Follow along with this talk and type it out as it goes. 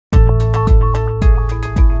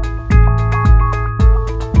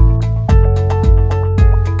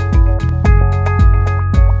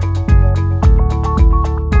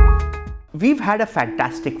had a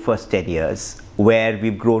fantastic first 10 years where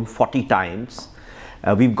we've grown 40 times.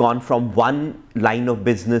 We've gone from one line of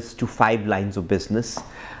business to 5 lines of business,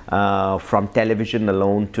 from television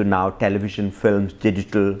alone to now television, films,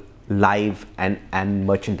 digital, live and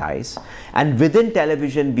merchandise. And within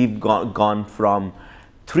television, we've gone from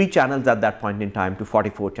 3 channels at that point in time to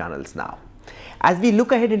 44 channels now. As we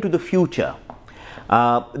look ahead into the future,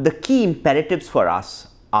 the key imperatives for us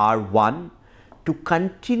are, one, to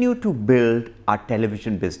continue to build our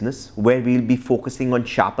television business, where we'll be focusing on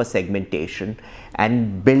sharper segmentation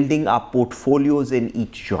and building our portfolios in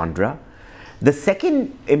each genre. The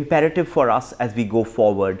second imperative for us as we go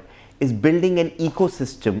forward is building an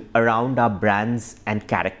ecosystem around our brands and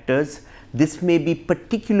characters. This may be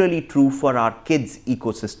particularly true for our kids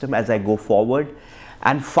ecosystem as I go forward.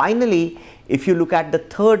 And finally, if you look at the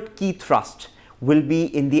third key thrust, will be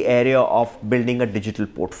in the area of building a digital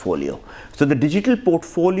portfolio. So the digital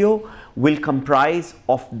portfolio will comprise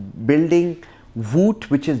of building Voot,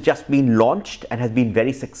 which has just been launched and has been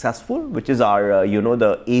very successful, which is our,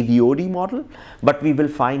 the AVOD model. But we will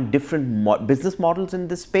find different business models in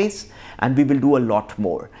this space, and we will do a lot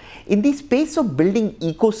more. In the space of building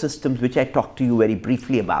ecosystems, which I talked to you very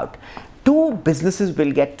briefly about, 2 businesses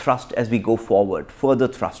will get thrust as we go forward, further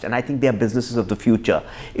thrust, and I think they are businesses of the future.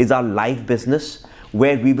 Is our live business,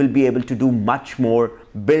 where we will be able to do much more,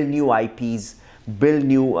 build new IPs, build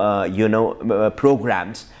new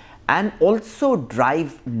programs, and also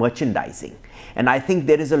drive merchandising. And I think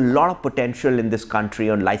there is a lot of potential in this country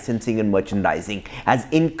on licensing and merchandising. As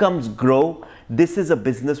incomes grow, this is a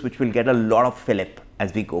business which will get a lot of fillip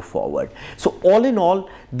as we go forward. So all in all,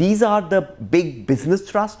 these are the big business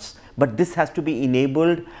thrusts, but this has to be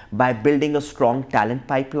enabled by building a strong talent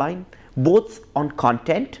pipeline, both on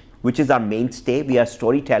content, which is our mainstay, we are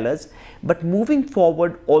storytellers, but moving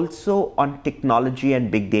forward also on technology and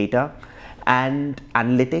big data and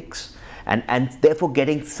analytics, and therefore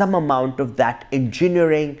getting some amount of that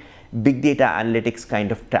engineering, big data analytics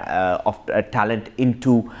kind of talent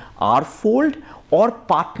into our fold, or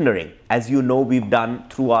partnering, as you know we've done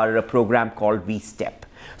through our program called V-Step.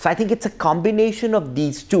 So I think it's a combination of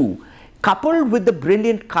these two, coupled with the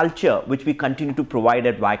brilliant culture which we continue to provide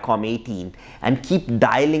at Viacom18 and keep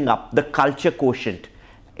dialing up the culture quotient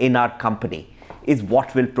in our company, is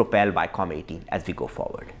what will propel Viacom18 as we go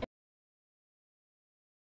forward.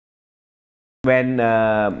 When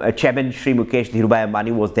Chairman Shri Mukesh Dhirubhai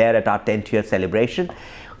Ambani was there at our 10th year celebration,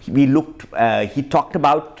 he talked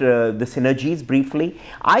about the synergies briefly.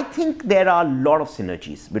 I think there are a lot of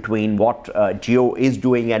synergies between what Jio is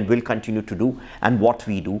doing and will continue to do and what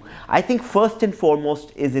we do. I think first and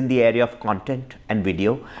foremost is in the area of content and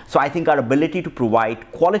video. So I think our ability to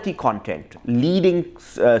provide quality content, leading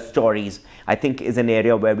stories, I think is an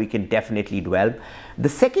area where we can definitely dwell. The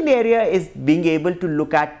second area is being able to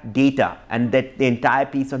look at data, and that the entire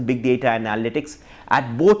piece on big data analytics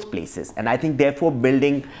at both places, and I think therefore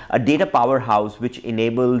building a data powerhouse which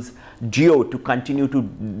enables Jio to continue to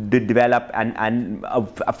develop and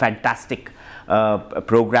a fantastic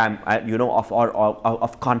program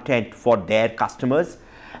of content for their customers.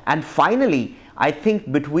 And finally, I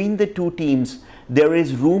think between the two teams there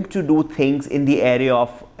is room to do things in the area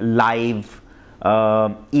of live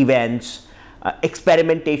events,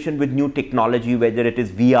 experimentation with new technology, whether it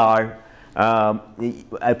is VR,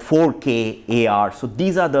 4K, AR. So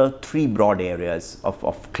these are the 3 broad areas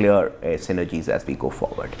of clear synergies as we go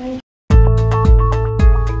forward.